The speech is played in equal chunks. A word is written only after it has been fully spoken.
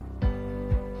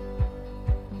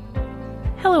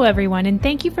Hello, everyone, and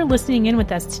thank you for listening in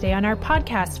with us today on our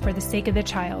podcast, For the Sake of the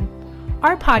Child.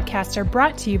 Our podcasts are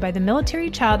brought to you by the Military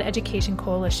Child Education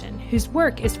Coalition, whose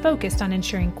work is focused on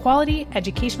ensuring quality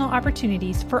educational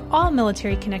opportunities for all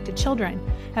military-connected children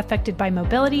affected by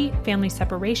mobility, family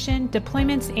separation,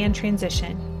 deployments, and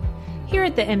transition. Here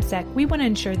at the MSEC, we want to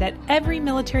ensure that every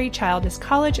military child is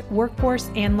college, workforce,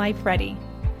 and life ready.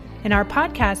 In our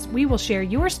podcast, we will share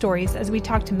your stories as we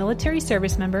talk to military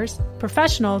service members,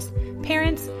 professionals,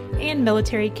 parents, and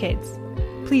military kids.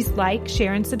 Please like,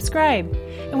 share, and subscribe.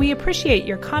 And we appreciate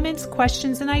your comments,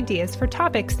 questions, and ideas for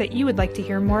topics that you would like to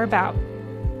hear more about.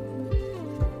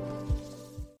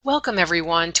 Welcome,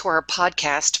 everyone, to our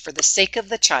podcast, For the Sake of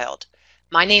the Child.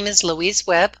 My name is Louise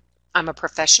Webb. I'm a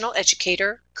professional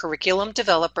educator, curriculum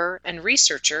developer, and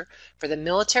researcher for the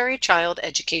Military Child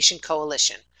Education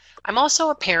Coalition. I'm also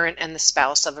a parent and the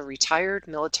spouse of a retired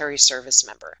military service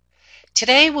member.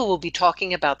 Today we will be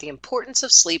talking about the importance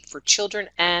of sleep for children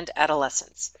and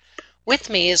adolescents. With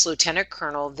me is Lieutenant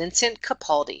Colonel Vincent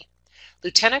Capaldi.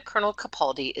 Lieutenant Colonel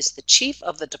Capaldi is the Chief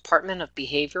of the Department of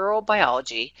Behavioral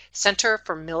Biology, Center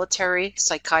for Military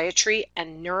Psychiatry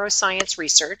and Neuroscience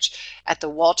Research at the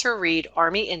Walter Reed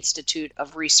Army Institute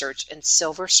of Research in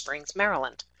Silver Springs,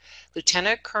 Maryland.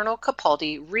 Lieutenant Colonel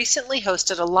Capaldi recently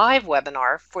hosted a live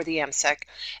webinar for the MSEC,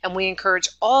 and we encourage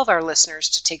all of our listeners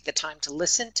to take the time to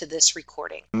listen to this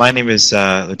recording. My name is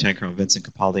Lieutenant Colonel Vincent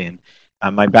Capaldi,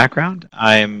 and my background,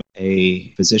 I'm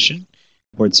a physician,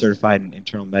 board certified in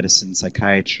internal medicine,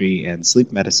 psychiatry, and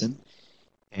sleep medicine,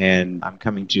 and I'm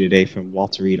coming to you today from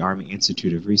Walter Reed Army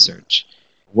Institute of Research.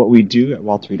 What we do at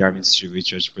Walter Reed Army Institute of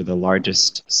Research, we're the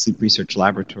largest sleep research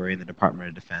laboratory in the Department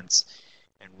of Defense.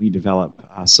 We develop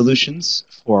solutions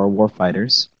for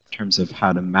warfighters in terms of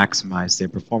how to maximize their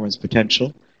performance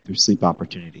potential through sleep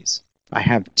opportunities. I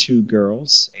have two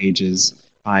girls, ages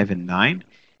 5 and 9,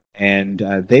 and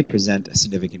they present a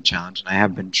significant challenge. And I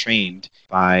have been trained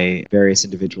by various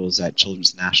individuals at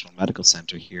Children's National Medical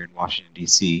Center here in Washington,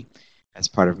 D.C. as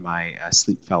part of my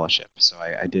sleep fellowship. So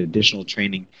I did additional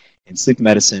training in sleep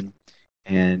medicine,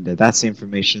 and that's the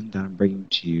information that I'm bringing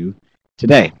to you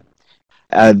today.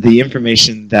 The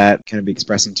information that I'm going to be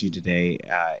expressing to you today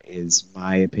is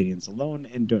my opinions alone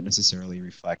and don't necessarily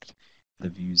reflect the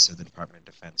views of the Department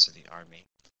of Defense or the Army.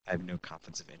 I have no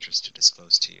conflicts of interest to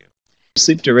disclose to you.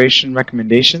 Sleep duration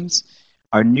recommendations.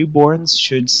 Our newborns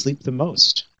should sleep the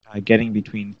most, getting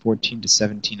between 14 to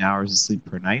 17 hours of sleep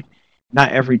per night.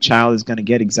 Not every child is going to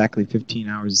get exactly 15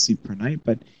 hours of sleep per night,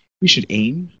 but we should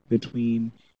aim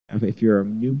between, if you're a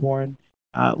newborn,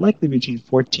 likely between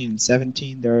 14 and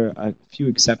 17. There are a few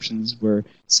exceptions where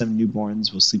some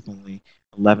newborns will sleep only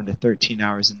 11 to 13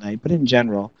 hours a night, but in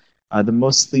general, the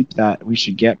most sleep that we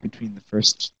should get between the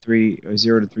first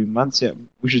 0 to 3 months,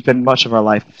 we should spend much of our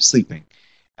life sleeping,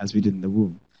 as we did in the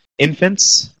womb.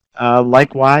 Infants,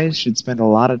 likewise, should spend a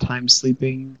lot of time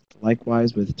sleeping,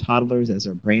 likewise with toddlers as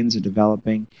our brains are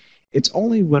developing. It's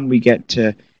only when we get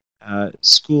to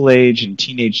school age and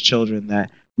teenage children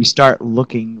that we start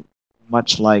looking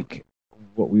much like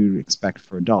what we would expect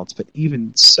for adults. But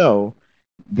even so,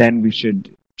 then we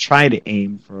should try to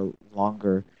aim for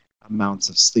longer amounts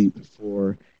of sleep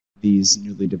for these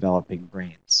newly developing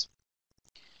brains.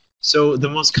 So the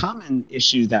most common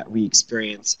issue that we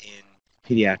experience in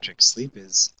pediatric sleep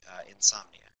is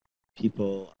insomnia.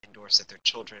 People endorse that their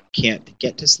children can't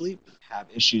get to sleep, have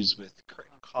issues with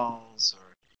curtain calls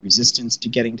or resistance to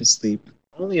getting to sleep.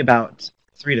 Only about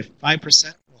 3 to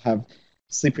 5% will have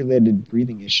sleep-related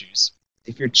breathing issues.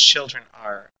 If your children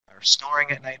are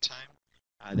snoring at nighttime,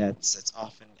 that's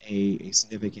often a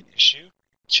significant issue.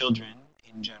 Children,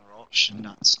 in general, should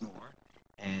not snore,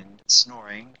 and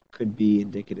snoring could be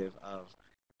indicative of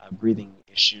a breathing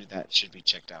issue that should be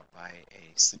checked out by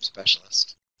a sleep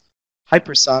specialist.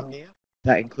 Hypersomnia,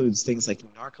 that includes things like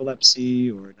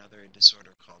narcolepsy or another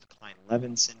disorder called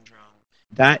Kleine-Levin syndrome.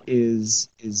 That is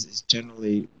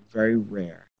generally very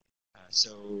rare.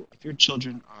 So if your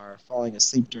children are falling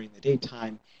asleep during the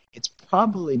daytime, it's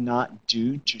probably not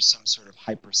due to some sort of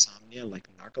hypersomnia like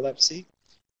narcolepsy.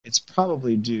 It's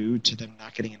probably due to them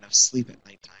not getting enough sleep at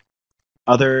nighttime.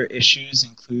 Other issues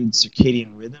include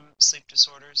circadian rhythm sleep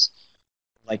disorders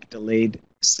like delayed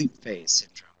sleep phase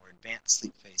syndrome or advanced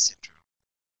sleep phase syndrome.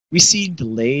 We see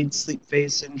delayed sleep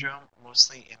phase syndrome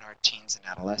mostly in our teens and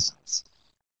adolescents.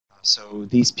 So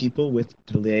these people with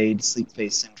delayed sleep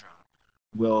phase syndrome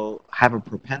will have a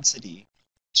propensity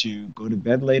to go to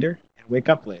bed later and wake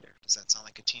up later. Does that sound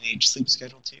like a teenage sleep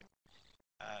schedule to you?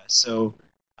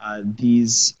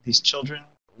 These children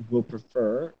will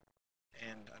prefer,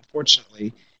 and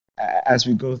unfortunately, as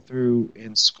we go through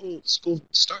in school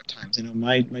start times,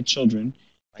 my children,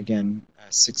 again,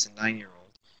 6 and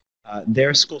 9-year-old.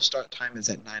 Their school start time is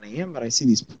at 9 a.m., but I see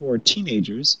these poor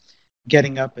teenagers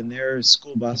getting up and their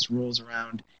school bus rolls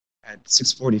around at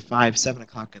 6:45, 7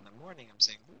 o'clock in the morning. I'm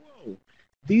saying, whoa,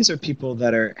 these are people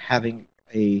that are having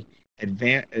a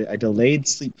delayed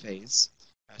sleep phase,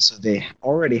 so they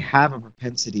already have a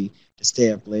propensity to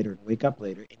stay up later and wake up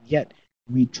later, and yet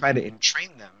we try to entrain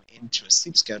them into a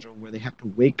sleep schedule where they have to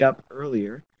wake up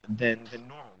earlier than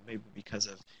normal, maybe because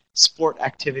of sport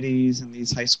activities in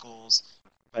these high schools,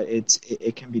 but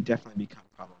it can definitely become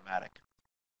problematic.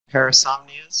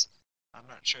 Parasomnias. I'm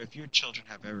not sure if your children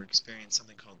have ever experienced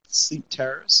something called sleep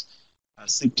terrors.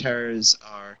 Sleep terrors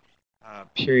are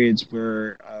periods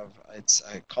where it's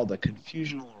called a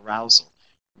confusional arousal,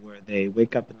 where they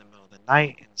wake up in the middle of the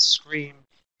night and scream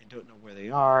and don't know where they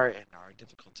are and are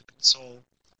difficult to console.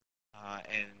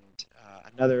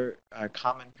 Another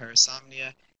common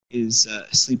parasomnia is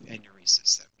sleep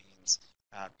enuresis. That means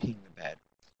peeing the bed.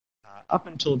 Up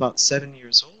until about 7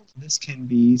 years old, this can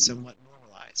be somewhat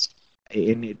normalized.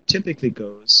 And it typically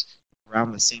goes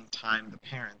around the same time the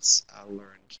parents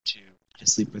learned to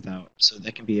sleep without. So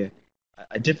that can be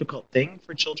a difficult thing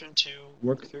for children to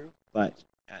work through, but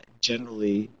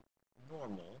generally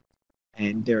normal.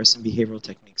 And there are some behavioral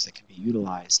techniques that can be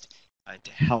utilized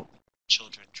to help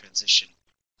children transition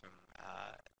from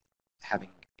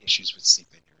having issues with sleep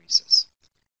enuresis.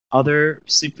 Other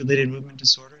sleep-related movement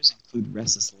disorders include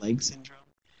restless leg syndrome.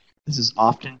 This is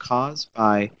often caused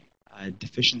by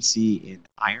deficiency in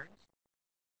iron.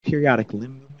 Periodic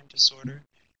limb movement disorder,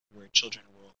 where children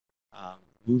will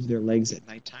move their legs at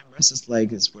nighttime. Restless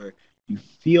leg is where you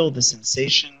feel the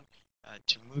sensation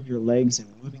to move your legs,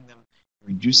 and moving them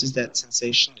reduces that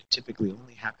sensation. It typically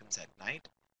only happens at night.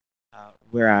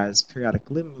 Whereas periodic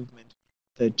limb movement,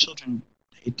 the children,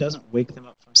 it doesn't wake them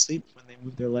up from sleep when they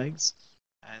move their legs.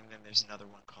 And then there's another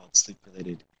one called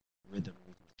sleep-related rhythm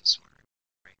movement disorder.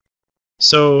 Right?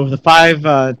 So the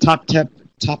top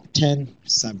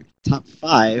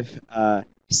five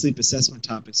sleep assessment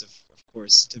topics, of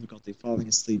course, difficulty falling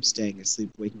asleep, staying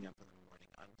asleep, waking up in the morning,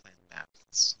 unplanned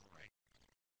naps. Right?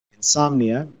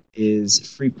 Insomnia is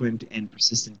frequent and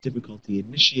persistent difficulty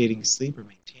initiating sleep or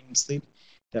maintaining sleep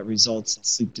that results in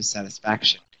sleep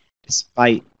dissatisfaction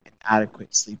despite an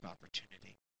adequate sleep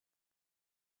opportunity.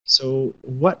 So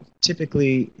what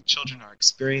typically children are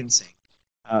experiencing,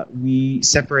 we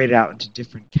separate it out into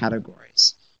different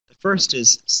categories. The first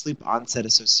is sleep onset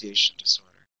association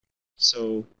disorder.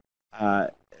 So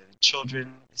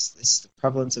children, the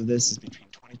prevalence of this is between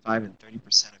 25 and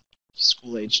 30% of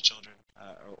school-age children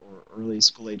or early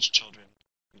school-age children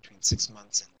between 6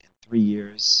 months and 3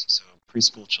 years, so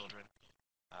preschool children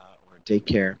or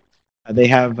daycare. They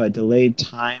have a delayed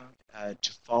time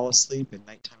to fall asleep and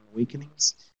nighttime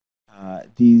awakenings.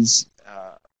 These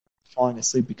falling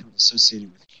asleep becomes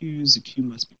associated with cues. A cue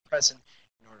must be present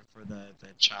in order for the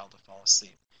child to fall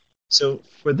asleep. So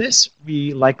for this,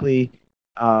 we likely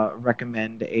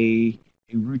recommend a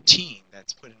routine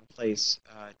that's put in place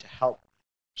to help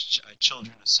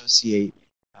children associate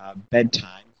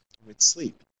bedtime with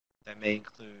sleep. That may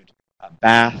include a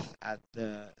bath at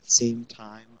the same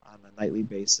time on a nightly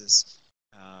basis,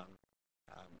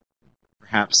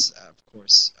 perhaps, of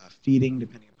course, feeding,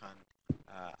 depending upon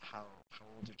how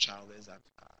old your child is.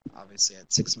 Obviously,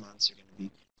 at 6 months, you're going to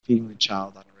be feeding the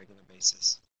child on a regular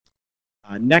basis.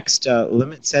 Next,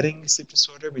 limit setting sleep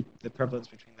disorder. The prevalence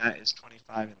between that is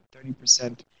 25 and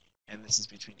 30%, and this is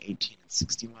between 18 and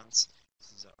 60 months.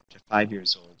 This is up to 5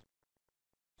 years old.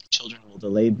 Children will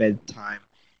delay bedtime,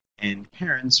 and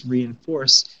parents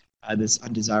reinforce this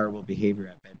undesirable behavior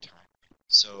at bedtime.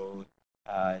 So,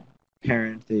 often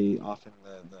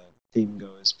the theme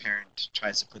goes, parent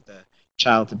tries to put the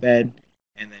child to bed,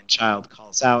 and then child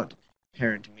calls out.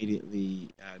 Parent immediately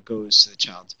goes to the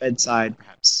child's bedside,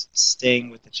 perhaps staying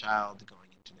with the child, going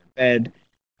into their bed,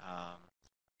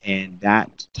 and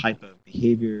that type of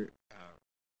behavior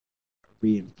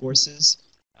reinforces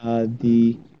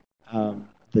the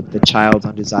child's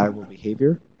undesirable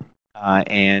behavior,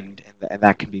 and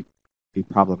that can be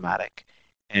problematic.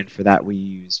 And for that, we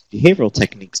use behavioral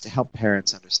techniques to help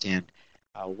parents understand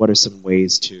what are some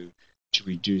ways to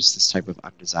reduce this type of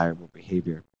undesirable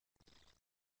behavior.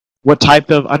 What type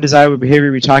of undesirable behavior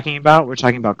are we talking about? We're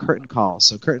talking about curtain calls.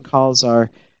 So curtain calls are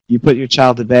you put your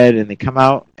child to bed and they come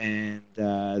out and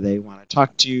they want to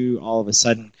talk to you. All of a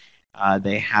sudden,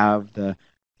 they have the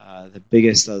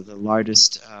biggest, the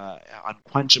largest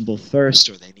unquenchable thirst,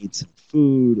 or they need some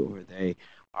food, or they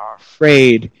are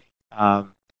afraid.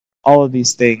 All of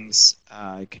these things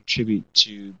contribute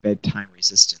to bedtime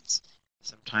resistance.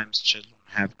 Sometimes children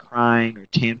have crying or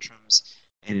tantrums,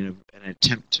 and in a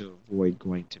attempt to avoid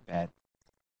going to bed.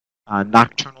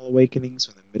 Nocturnal awakenings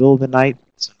in the middle of the night,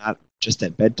 so not just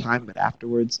at bedtime, but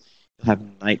afterwards. You'll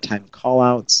have nighttime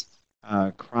call-outs,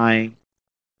 crying,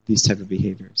 these type of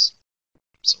behaviors.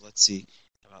 So let's see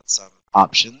about some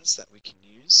options that we can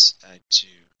use to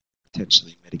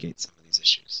potentially mitigate some of these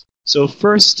issues. So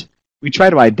first, we try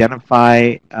to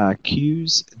identify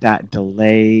cues that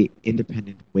delay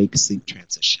independent wake-sleep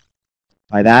transition.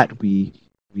 By that, we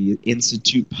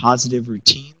institute positive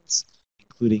routines,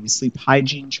 including sleep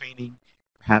hygiene training,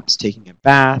 perhaps taking a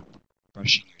bath,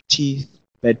 brushing your teeth,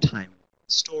 bedtime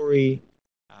story,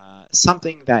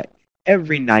 something that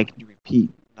every night you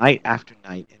repeat night after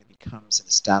night, and it becomes an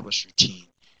established routine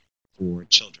for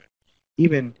children.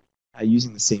 Even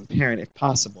using the same parent, if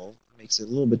possible, makes it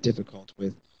a little bit difficult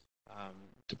with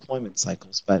deployment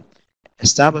cycles, but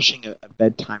establishing a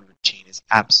bedtime routine is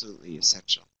absolutely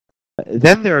essential.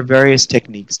 Then there are various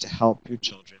techniques to help your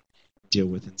children deal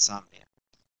with insomnia.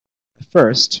 The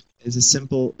first is a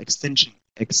simple extinction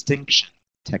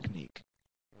technique,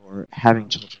 or having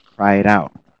children cry it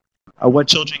out. What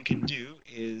children can do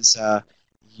is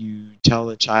you tell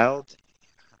the child,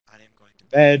 I am going to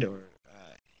bed, or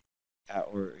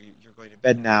you're going to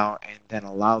bed now, and then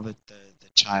allow the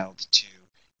child to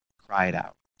cry it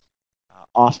out.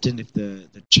 Often, if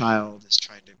the child is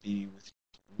trying to be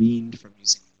weaned from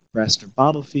using breast or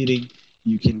bottle feeding,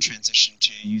 you can transition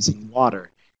to using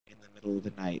water in the middle of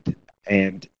the night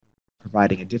and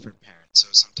providing a different parent. So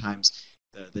sometimes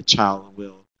the child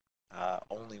will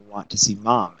only want to see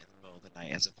mom in the middle of the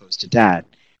night as opposed to dad.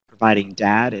 Providing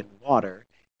dad and water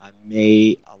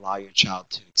may allow your child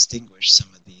to extinguish some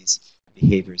of these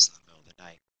behaviors in the middle of the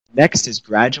night. Next is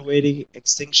graduating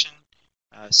extinction.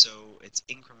 So it's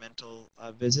incremental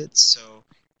visits. So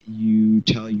you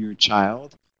tell your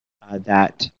child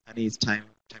that, honey, it's time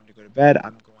to go to bed.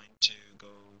 I'm going to go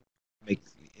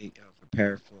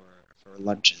prepare for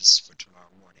lunches for tomorrow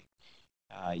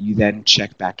morning. You then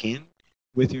check back in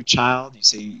with your child.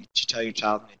 You tell your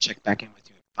child, I'm going to check back in with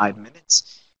you in 5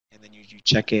 minutes, and then you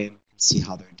check in and see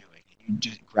how they're doing. And you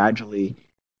just gradually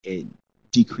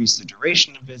decrease the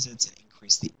duration of visits and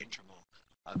increase the interval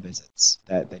of visits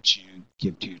that you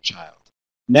give to your child.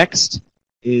 Next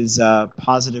is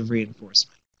positive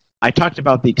reinforcement. I talked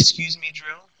about the excuse me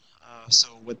drill. So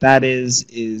what that is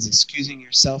excusing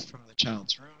yourself from the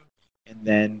child's room and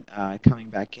then coming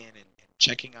back in and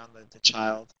checking on the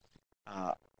child.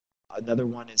 Another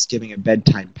one is giving a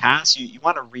bedtime pass. You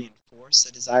want to reinforce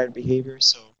the desired behavior.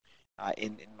 So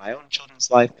in my own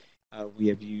children's life, we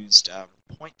have used a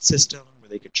point system where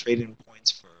they could trade in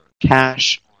points for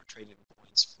cash or trade in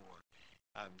points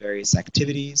for various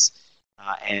activities.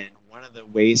 And one of the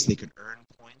ways they could earn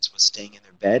points was staying in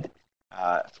their bed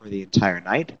for the entire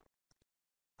night.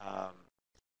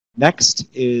 Next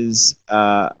is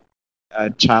a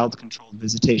child-controlled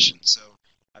visitation, so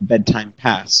a bedtime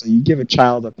pass. So you give a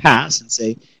child a pass and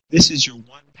say, this is your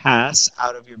one pass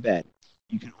out of your bed.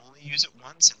 You can only use it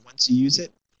once, and once you use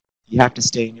it, you have to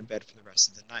stay in your bed for the rest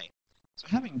of the night. So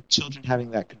having children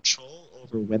having that control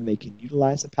over when they can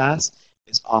utilize a pass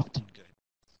is often good.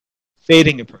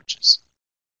 Fading approaches.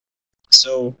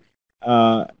 So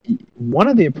one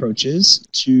of the approaches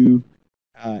to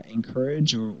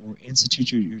encourage or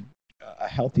institute your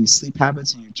healthy sleep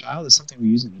habits in your child is something we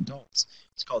use in adults.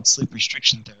 It's called sleep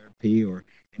restriction therapy, or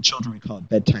in children we call it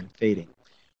bedtime fading.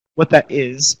 What that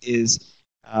is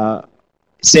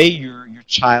say your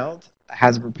child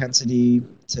has a propensity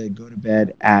to go to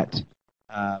bed at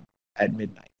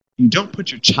midnight. You don't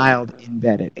put your child in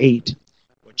bed at 8.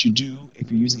 What you do,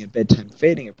 if you're using a bedtime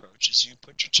fading approach, is you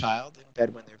put your child in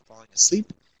bed when they're falling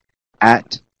asleep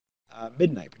at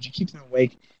midnight. But you keep them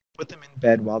awake, put them in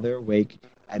bed while they're awake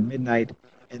at midnight,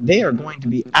 and they are going to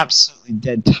be absolutely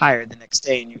dead tired the next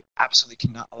day, and you absolutely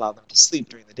cannot allow them to sleep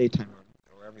during the daytime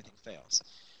or everything fails.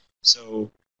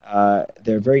 So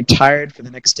they're very tired for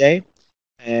the next day,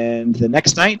 and the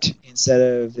next night, instead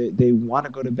of they want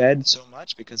to go to bed so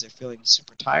much because they're feeling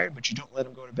super tired, but you don't let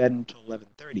them go to bed until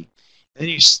 11:30. Then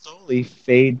you slowly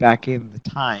fade back in the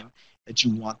time that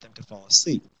you want them to fall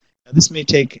asleep. Now this may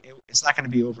take, it's not going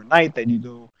to be overnight that you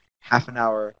go half an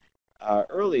hour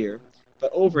earlier,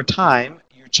 but over time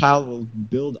your child will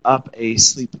build up a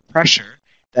sleep pressure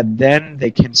that then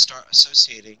they can start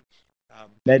associating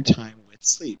bedtime with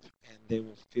sleep, and they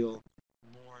will feel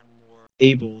more and more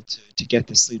able to get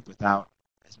to sleep without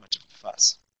as much of a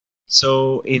fuss.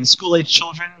 So in school-age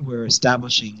children, we're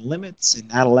establishing limits. In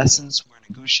adolescents, we're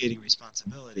negotiating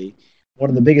responsibility. One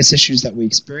of the biggest issues that we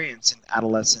experience in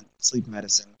adolescent sleep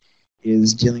medicine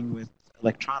is dealing with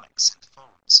electronics and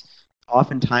phones.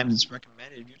 Oftentimes, it's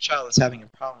recommended if your child is having a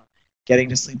problem getting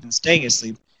to sleep and staying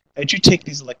asleep, that you take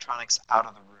these electronics out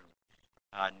of the room.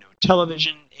 No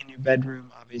television in your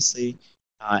bedroom, obviously,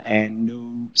 and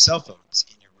no cell phones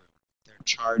in your room. They're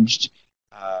charged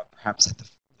perhaps at the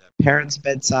parent's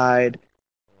bedside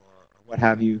or what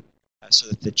have you, so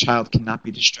that the child cannot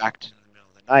be distracted in the middle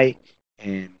of the night,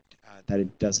 and that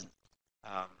it doesn't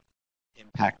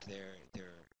impact their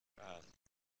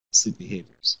sleep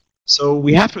behaviors. So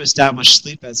we have to establish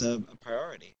sleep as a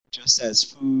priority. Just as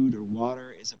food or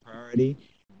water is a priority,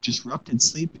 disrupted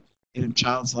sleep in a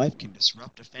child's life can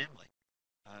disrupt a family.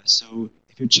 So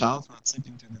if your child's not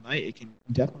sleeping through the night, it can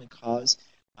definitely cause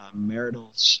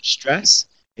marital stress.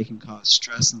 It can cause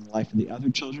stress in the life of the other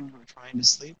children who are trying to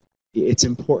sleep. It's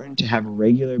important to have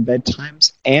regular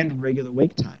bedtimes and regular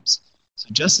wake times. So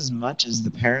just as much as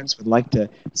the parents would like to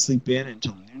sleep in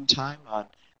until noontime on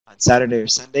Saturday or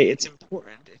Sunday, it's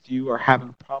important, if you are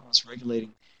having problems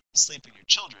regulating sleep in your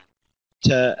children,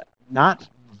 to not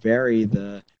vary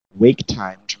the wake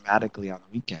time dramatically on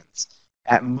the weekends.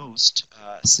 At most,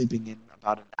 sleeping in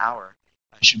about an hour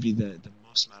should be the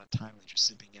most amount of time that you're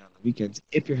sleeping in on the weekends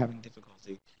if you're having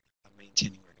difficulty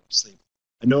maintaining regular sleep.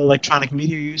 No electronic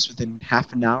media use within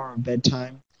half an hour of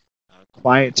bedtime.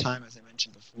 Quiet time, as I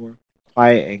mentioned before,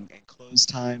 quiet and close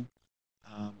time,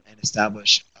 and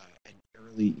establish an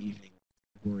early evening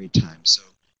worry time. So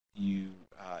you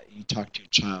talk to your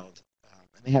child,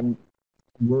 and they have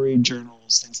worry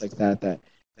journals, things like that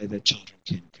children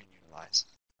can utilize.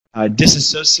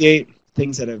 Disassociate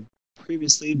things that have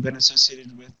previously been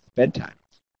associated with bedtime.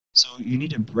 So you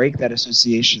need to break that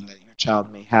association that your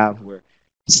child may have where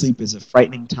sleep is a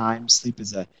frightening time, sleep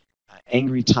is a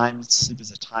angry time, sleep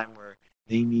is a time where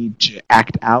they need to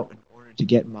act out in order to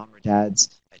get mom or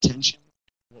dad's attention.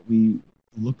 What we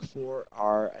look for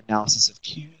are analysis of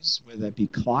cues, whether that be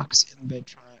clocks in the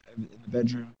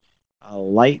bedroom,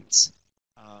 lights,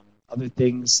 other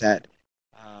things that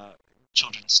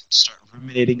children start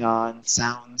ruminating on,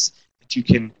 sounds that you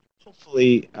can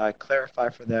hopefully clarify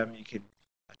for them. You can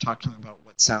talk to them about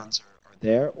what sounds are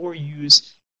there, or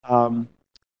use a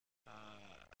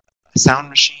sound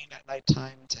machine at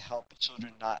nighttime to help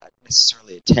children not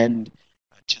necessarily attend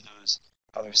to those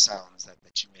other sounds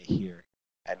that you may hear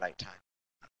at nighttime.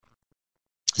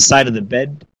 The side of the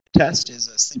bed test is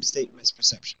a sleep state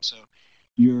misperception. So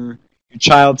your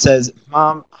child says,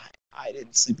 "Mom, I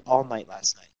didn't sleep all night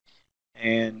last night,"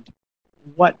 and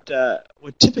what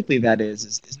typically that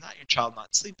is not your child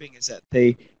not sleeping, is that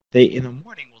they in the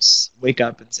morning will wake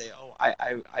up and say, "Oh,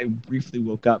 I briefly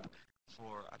woke up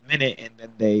for a minute," and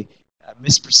then they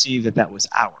misperceive that was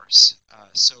hours.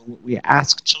 So what we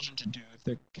ask children to do if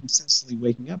they're consistently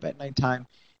waking up at nighttime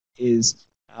is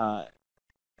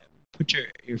put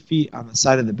your feet on the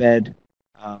side of the bed,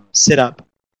 sit up.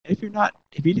 And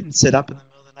if you didn't sit up in the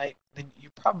middle of the night, then you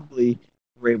probably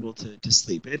were able to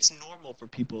sleep. And it's normal for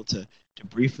people to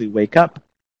briefly wake up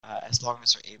as long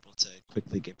as they're able to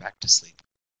quickly get back to sleep.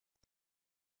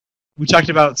 We talked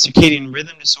about circadian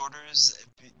rhythm disorders,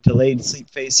 delayed sleep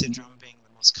phase syndrome being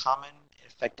the most common,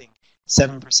 affecting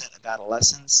 7% of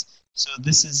adolescents. So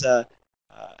this is a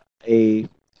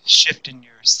shift in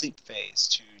your sleep phase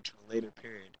to a later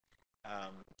period.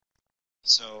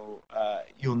 So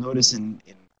you'll notice in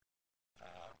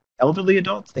elderly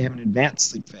adults, they have an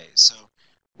advanced sleep phase. So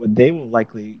what they will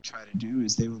likely try to do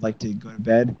is they would like to go to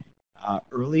bed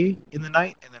early in the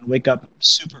night and then wake up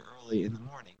super early in the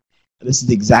morning. But this is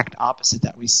the exact opposite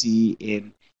that we see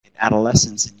in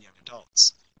adolescents and young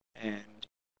adults. And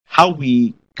how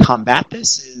we combat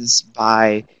this is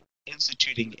by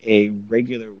instituting a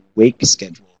regular wake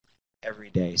schedule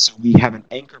every day. So we have an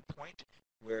anchor point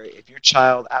where if your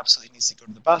child absolutely needs to go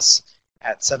to the bus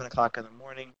at 7 o'clock in the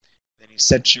morning, then you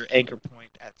set your anchor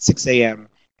point at 6 a.m.,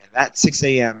 and that 6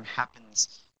 a.m.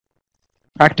 happens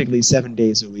practically 7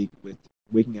 days a week, with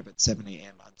waking up at 7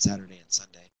 a.m. on Saturday and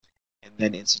Sunday, and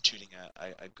then instituting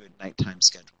a good nighttime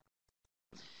schedule.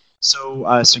 So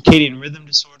circadian rhythm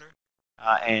disorder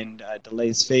and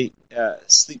delayed sleep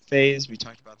phase, we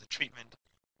talked about the treatment.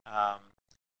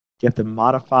 You have to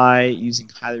modify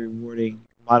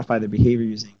their behavior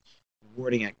using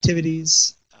rewarding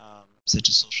activities, such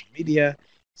as social media.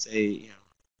 Say,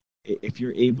 if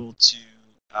you're able to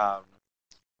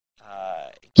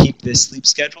keep this sleep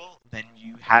schedule, then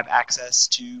you have access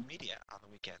to media on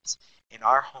the weekends. In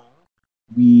our home,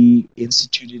 we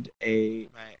instituted a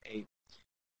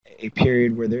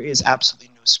period where there is absolutely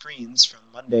no screens from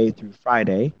Monday through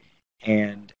Friday,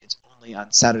 and it's only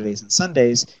on Saturdays and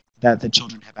Sundays that the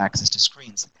children have access to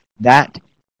screens. That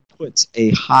puts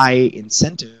a high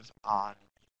incentive on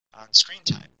screen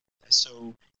time.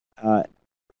 So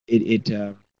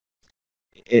it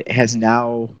has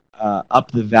now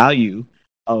up the value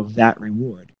of that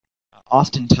reward.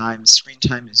 Oftentimes, screen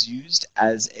time is used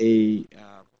as a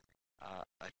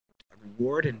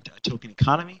reward and a token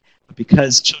economy, but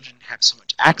because children have so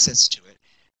much access to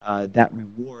it, that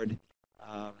reward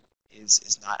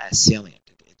is not as salient.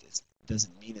 It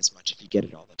doesn't mean as much if you get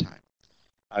it all the time.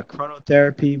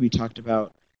 Chronotherapy, we talked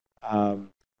about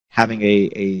having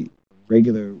a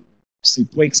regular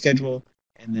sleep-wake schedule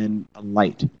and then a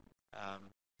light.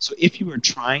 So if you are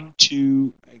trying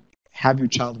to have your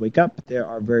child wake up, there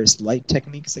are various light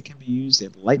techniques that can be used. They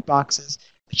have light boxes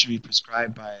that should be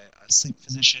prescribed by a sleep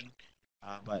physician,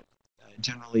 but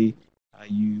generally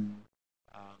you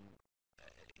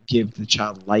give the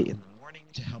child light in the morning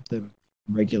to help them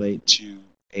regulate to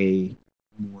a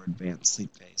more advanced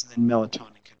sleep phase. And then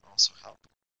melatonin can also help.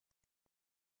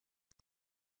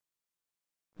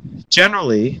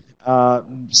 Generally,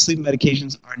 sleep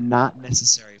medications are not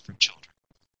necessary for children.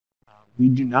 We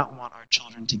do not want our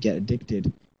children to get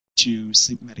addicted to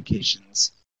sleep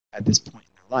medications at this point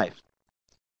in their life.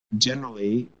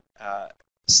 Generally,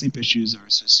 sleep issues are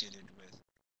associated with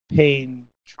pain,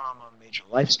 trauma, major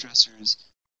life stressors,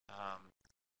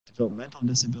 developmental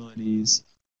disabilities.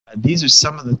 These are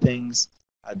some of the things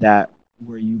that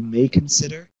where you may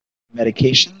consider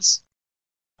medications.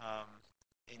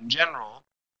 In general,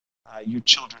 your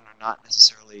children are not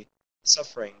necessarily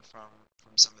suffering from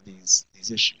some of these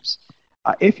issues.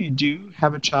 If you do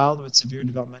have a child with severe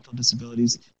developmental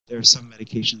disabilities, there are some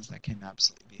medications that can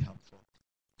absolutely be helpful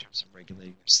in terms of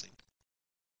regulating your sleep.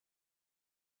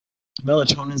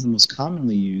 Melatonin is the most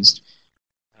commonly used,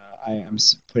 I'm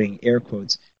putting air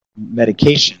quotes,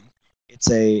 medication. It's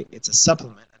a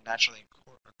supplement, a naturally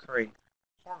occurring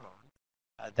hormone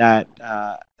that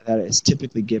is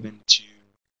typically given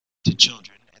to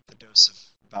children at the dose of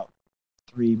about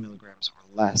 3 milligrams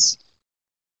or less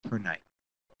per night.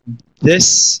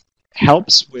 This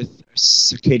helps with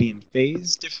circadian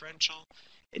phase differential.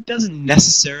 It doesn't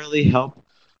necessarily help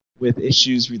with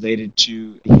issues related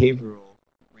to behavioral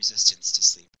resistance to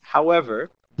sleep. However,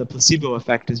 the placebo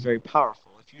effect is very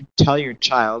powerful. If you tell your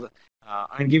child, I'm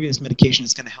going to give you this medication,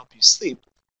 it's going to help you sleep,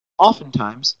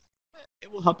 oftentimes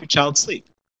it will help your child sleep.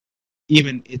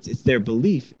 Even it's their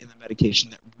belief in the medication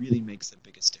that really makes the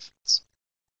biggest difference.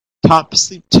 Top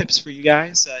sleep tips for you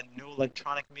guys: no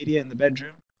electronic media in the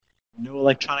bedroom, no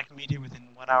electronic media within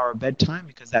 1 hour of bedtime,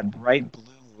 because that bright blue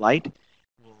light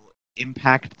will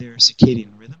impact their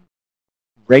circadian rhythm.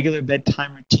 Regular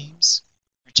bedtime routines,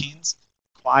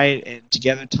 quiet and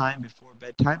together time before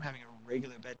bedtime, having a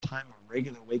regular bedtime or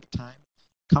regular wake time,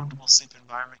 comfortable sleep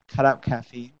environment, cut out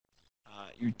caffeine.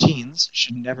 Your teens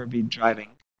should never be driving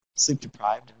sleep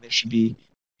deprived, and there should be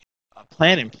a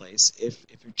plan in place if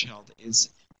your child is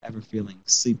ever feeling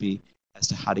sleepy as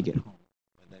to how to get home,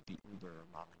 whether that be Uber or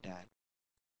mom and dad.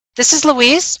 This is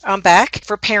Louise. I'm back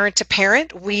for Parent to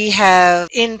Parent. We have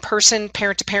in-person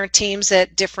parent-to-parent teams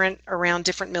around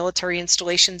different military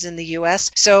installations in the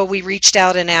U.S. So we reached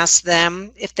out and asked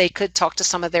them if they could talk to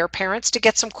some of their parents to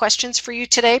get some questions for you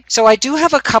today. So I do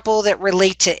have a couple that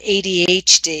relate to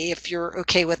ADHD, if you're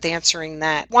okay with answering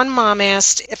that. One mom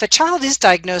asked, if a child is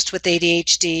diagnosed with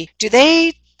ADHD, do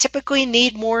they typically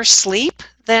need more sleep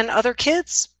than other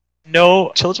kids?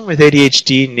 No, children with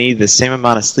ADHD need the same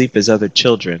amount of sleep as other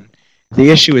children. The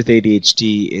issue with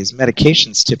ADHD is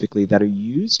medications typically that are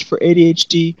used for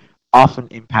ADHD often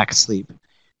impact sleep.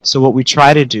 So what we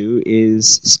try to do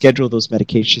is schedule those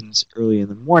medications early in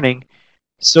the morning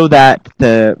so that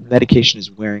the medication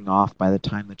is wearing off by the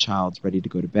time the child's ready to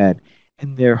go to bed,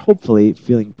 and they're hopefully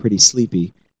feeling pretty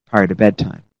sleepy prior to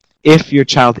bedtime. If your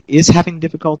child is having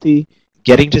difficulty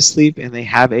getting to sleep and they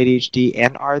have ADHD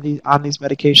and are on these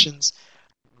medications,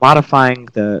 modifying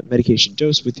the medication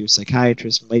dose with your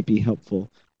psychiatrist might be helpful,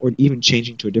 or even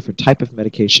changing to a different type of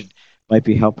medication might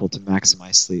be helpful to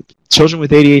maximize sleep. Children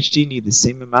with ADHD need the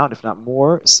same amount, if not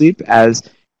more, sleep, as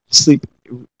sleep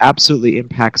absolutely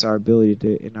impacts our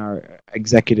ability in our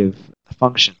executive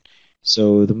function.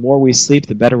 So the more we sleep,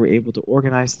 the better we're able to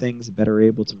organize things, the better we're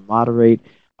able to moderate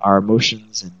our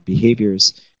emotions and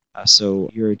behaviors. So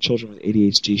your children with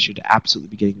ADHD should absolutely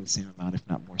be getting the same amount, if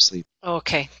not more, sleep.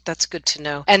 Okay, that's good to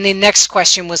know. And the next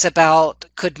question was about,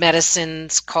 could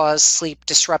medicines cause sleep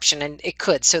disruption? And it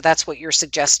could. So that's what you're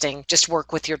suggesting. Just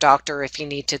work with your doctor if you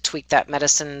need to tweak that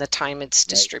medicine the time it's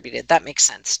distributed. Right. That makes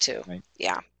sense too. Right.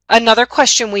 Yeah. Another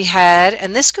question we had,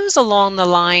 and this goes along the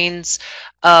lines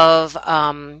of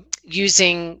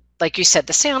using, like you said,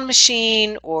 the sound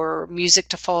machine or music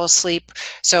to fall asleep.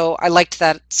 So I liked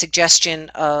that suggestion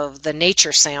of the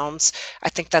nature sounds. I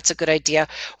think that's a good idea.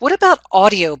 What about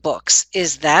audiobooks?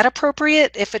 Is that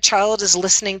appropriate if a child is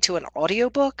listening to an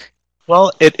audiobook?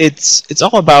 Well, it's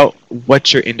all about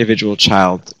what your individual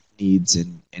child needs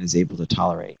and is able to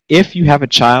tolerate. If you have a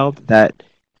child that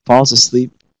falls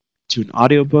asleep to an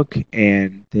audiobook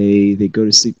and they go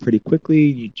to sleep pretty quickly,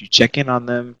 you check in on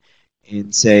them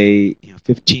in say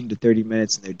 15 to 30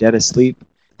 minutes and they're dead asleep,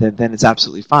 then it's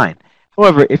absolutely fine.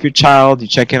 However, if your child, you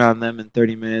check in on them in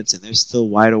 30 minutes and they're still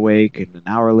wide awake, and an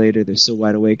hour later they're still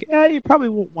wide awake, you probably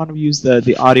won't want to use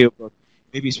the audiobook.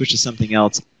 Maybe switch to something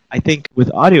else. I think with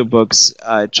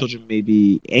audiobooks, children may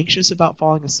be anxious about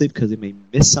falling asleep because they may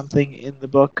miss something in the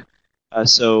book.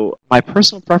 So my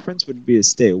personal preference would be to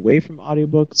stay away from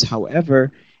audiobooks.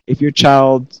 However, if your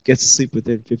child gets to sleep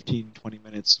within 15, 20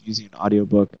 minutes using an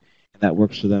audiobook and that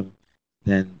works for them,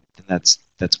 then that's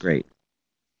great.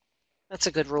 That's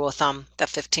a good rule of thumb, that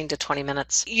 15 to 20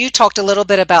 minutes. You talked a little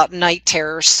bit about night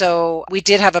terrors, so we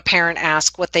did have a parent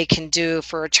ask what they can do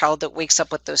for a child that wakes up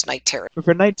with those night terrors.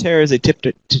 For night terrors, they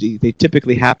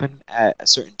typically happen at a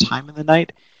certain time in the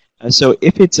night. So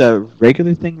if it's a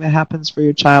regular thing that happens for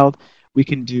your child, we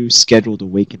can do scheduled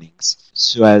awakenings,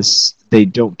 so as they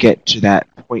don't get to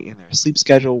that point in their sleep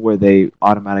schedule where they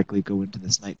automatically go into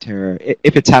this night terror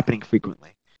if it's happening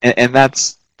frequently. And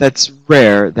that's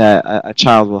rare that a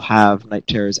child will have night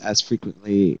terrors as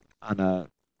frequently on a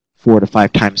 4 to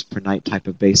 5 times per night type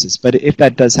of basis. But if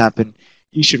that does happen,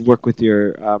 you should work with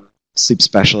your sleep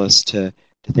specialist to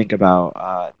think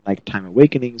about nighttime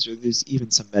awakenings, or there's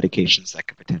even some medications that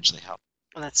could potentially help.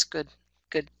 Well, that's good.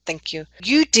 Good, thank you.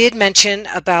 You did mention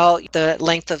about the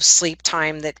length of sleep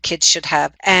time that kids should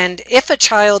have. And if a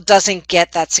child doesn't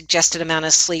get that suggested amount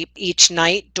of sleep each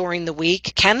night during the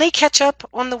week, can they catch up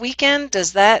on the weekend?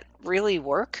 Does that really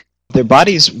work? Their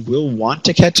bodies will want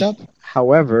to catch up.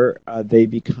 However, they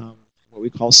become what we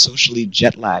call socially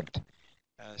jet lagged.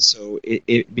 So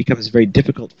it becomes very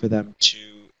difficult for them to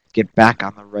get back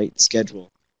on the right schedule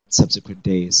in subsequent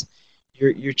days.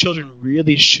 Your children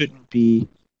really shouldn't be,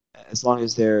 as long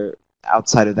as they're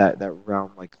outside of that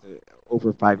realm, like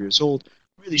over 5 years old,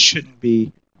 really shouldn't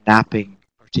be napping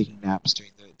or taking naps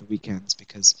during the weekends,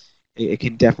 because it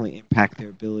can definitely impact their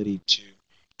ability to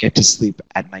get to sleep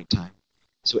at nighttime.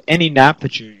 So any nap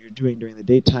that you're doing during the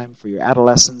daytime for your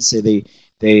adolescents, say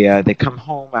they come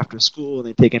home after school and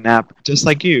they take a nap, just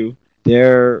like you,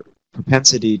 their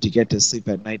propensity to get to sleep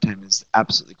at nighttime is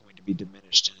absolutely going to be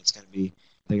diminished, and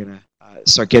they're going to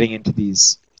start getting into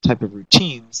these type of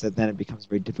routines that then it becomes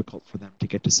very difficult for them to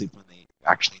get to sleep when they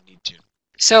actually need to.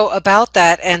 So about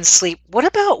that and sleep, what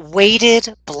about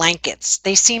weighted blankets?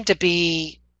 They seem to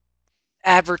be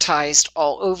advertised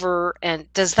all over,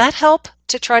 and does that help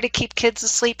to try to keep kids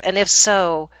asleep? And if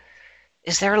so,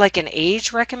 is there like an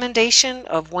age recommendation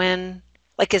of when,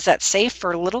 like, is that safe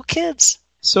for little kids?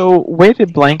 So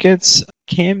weighted blankets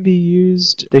can be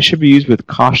used. They should be used with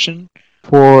caution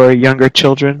for younger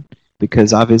children,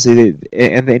 because obviously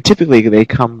they typically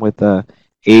come with a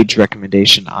age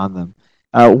recommendation on them.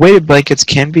 Weighted blankets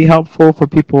can be helpful for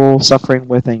people suffering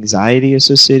with anxiety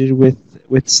associated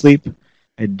with sleep.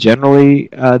 And generally,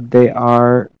 they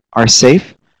are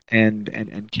safe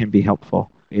and can be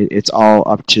helpful. It's all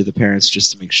up to the parents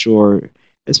just to make sure.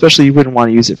 Especially, you wouldn't want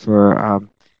to use it for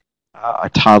a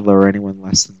toddler or anyone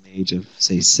less than the age of,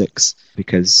 say, 6,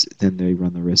 because then they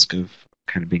run the risk of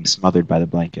kind of being smothered by the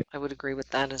blanket. I would agree with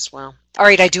that as well. All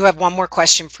right, I do have one more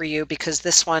question for you, because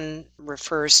this one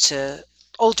refers to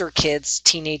older kids,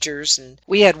 teenagers, and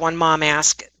we had one mom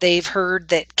ask, they've heard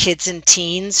that kids and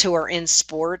teens who are in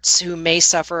sports who may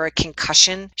suffer a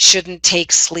concussion shouldn't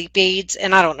take sleep aids,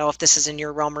 and I don't know if this is in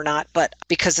your realm or not, but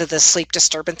because of the sleep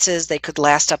disturbances, they could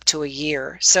last up to a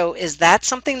year. So is that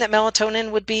something that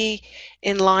melatonin would be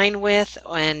in line with?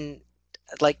 And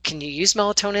like, can you use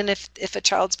melatonin if a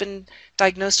child's been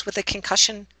diagnosed with a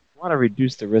concussion? You want to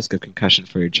reduce the risk of concussion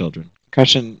for your children.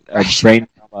 Concussion, brain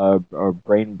trauma, or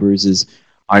brain bruises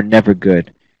are never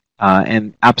good,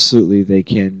 and absolutely they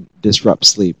can disrupt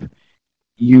sleep.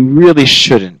 You really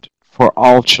shouldn't, for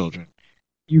all children,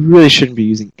 you really shouldn't be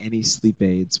using any sleep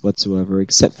aids whatsoever,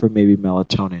 except for maybe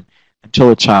melatonin,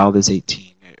 until a child is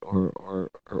 18 or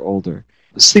older.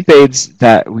 The sleep aids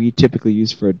that we typically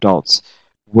use for adults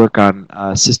work on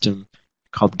a system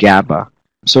called GABA.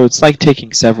 So it's like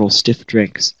taking several stiff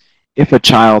drinks. If a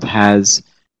child has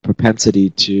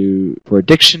propensity for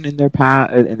addiction in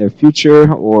their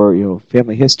future, or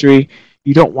family history,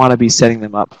 you don't want to be setting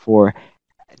them up for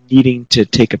needing to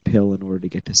take a pill in order to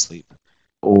get to sleep,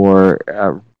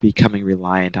 or becoming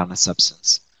reliant on a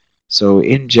substance. So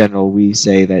in general, we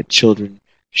say that children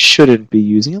shouldn't be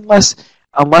using,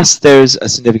 unless there's a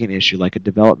significant issue, like a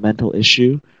developmental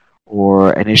issue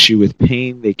or an issue with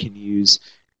pain. They can use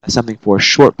something for a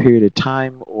short period of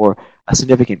time, or a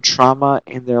significant trauma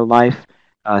in their life,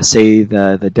 say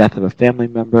the death of a family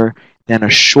member, then a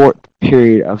short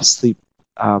period of sleep,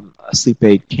 a sleep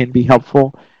aid can be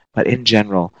helpful. But in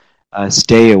general,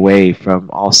 stay away from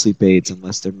all sleep aids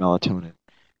unless they're melatonin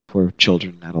for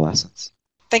children and adolescents.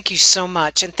 Thank you so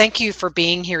much, and thank you for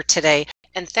being here today.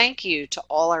 And thank you to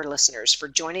all our listeners for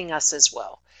joining us as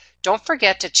well. Don't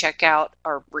forget to check out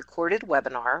our recorded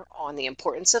webinar on the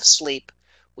importance of sleep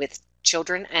with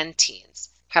children and teens.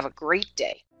 Have a great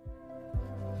day.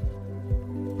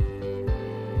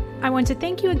 I want to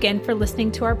thank you again for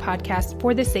listening to our podcast,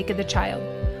 For the Sake of the Child.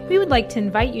 We would like to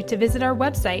invite you to visit our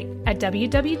website at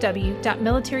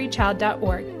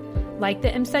www.militarychild.org. Like the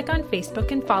MSEC on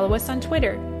Facebook and follow us on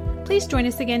Twitter. Please join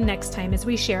us again next time as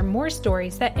we share more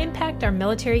stories that impact our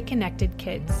military-connected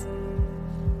kids.